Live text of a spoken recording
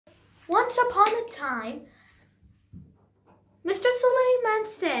once upon a time, Mr. Suleiman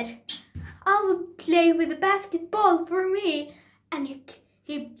said, "I will play with the basketball for me," and you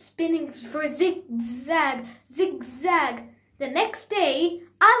keep spinning for zigzag, zigzag. The next day,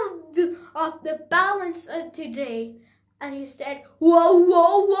 I will do the balance today. And he said, "Whoa,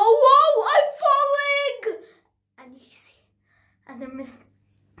 whoa, whoa, whoa! I'm falling!" And he see, and then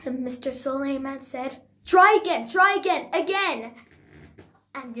Mr. Suleiman said, "Try again, again."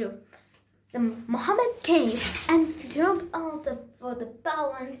 And the Mohammed came and jumped for the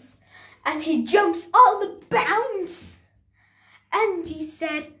balance, and he jumps all the bounce. And he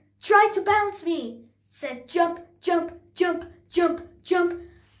said, "Try to bounce me." Said, "Jump, jump, jump, jump, jump."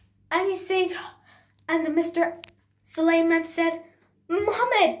 And he said, and the Mr. Suleiman said,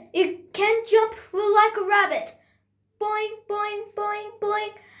 "Mohammed, you can't jump like a rabbit." Boing, boing, boing,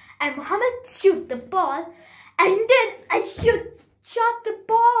 boing. And Mohammed shoot the ball, and then I shot the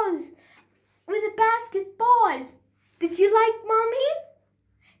ball with a basketball. Did you like, Mommy?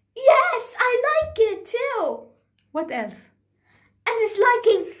 Yes, I like it too. What else? And it's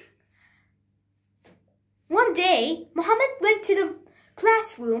liking. One day, Mohammed went to the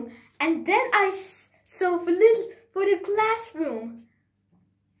classroom, and then I saw for the classroom.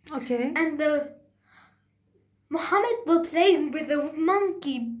 Okay. And Mohammed was playing with the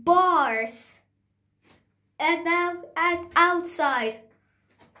monkey bars and outside.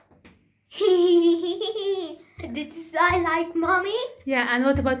 Did I like, Mommy? Yeah, and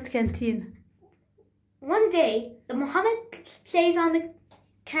what about canteen? One day, the Mohammed plays on the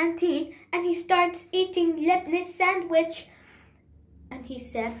canteen and he starts eating Lebanese sandwich. And he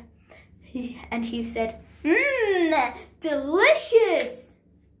said, "Delicious."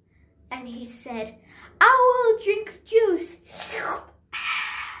 And he said, "I will drink juice."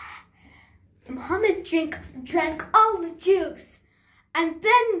 Mohammed drank all the juice. And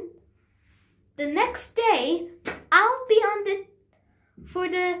then the next day, I'll be for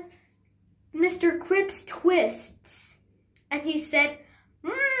the Mr. Cribs twists. And he said,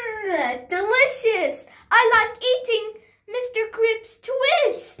 "Delicious. I like eating Mr. Cribs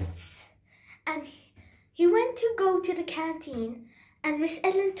twists." And he went to go to the canteen, and Miss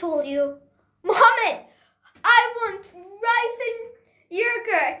Ellen told you, "Mohammed, I want rice and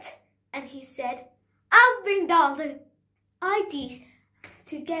yogurt." And he said, "I'll bring all the IDs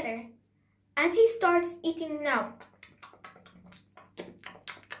together." And he starts eating now.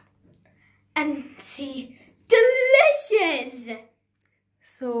 And see, delicious.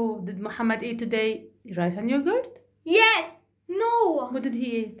 So, did Mohammed eat today rice and yogurt? Yes. No. What did he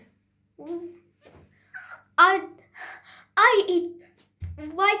eat? I eat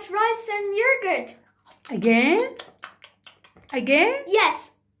white rice and yogurt. Again? Again? Yes.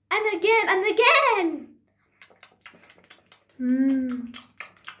 And again and again.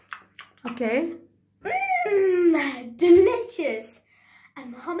 Okay. Delicious. And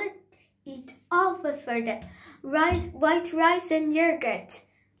Mohammed eat all for the white rice and yogurt.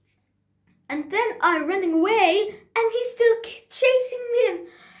 And then I running away, and he's still chasing him.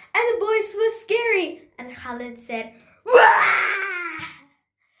 And the boys were scary. And Khalid said, "Wah!"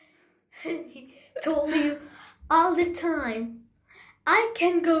 He told you all the time, I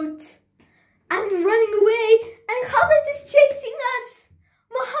can go. I'm running away, and Khalid is chasing us.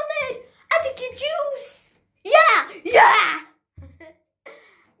 "Mohammed, I take your juice." "Yeah, yeah."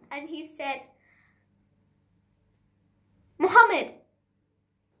 And he said, "Mohammed,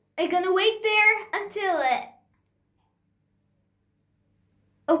 are you gonna wait there until it?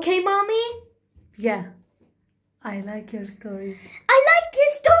 Okay, Mommy?" Yeah. I like your stories. I like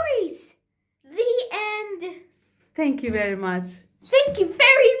your stories. The end. Thank you very much. Thank you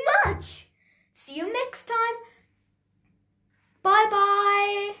very much. See you next time.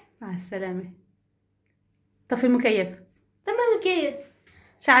 Bye-bye. مع السلامة. طفي المكيف. طفي المكيف.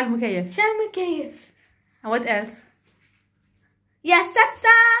 شعل المكيف. شعل المكيف. And what else? يا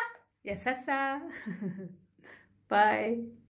ساسا. يا ساسا. Bye.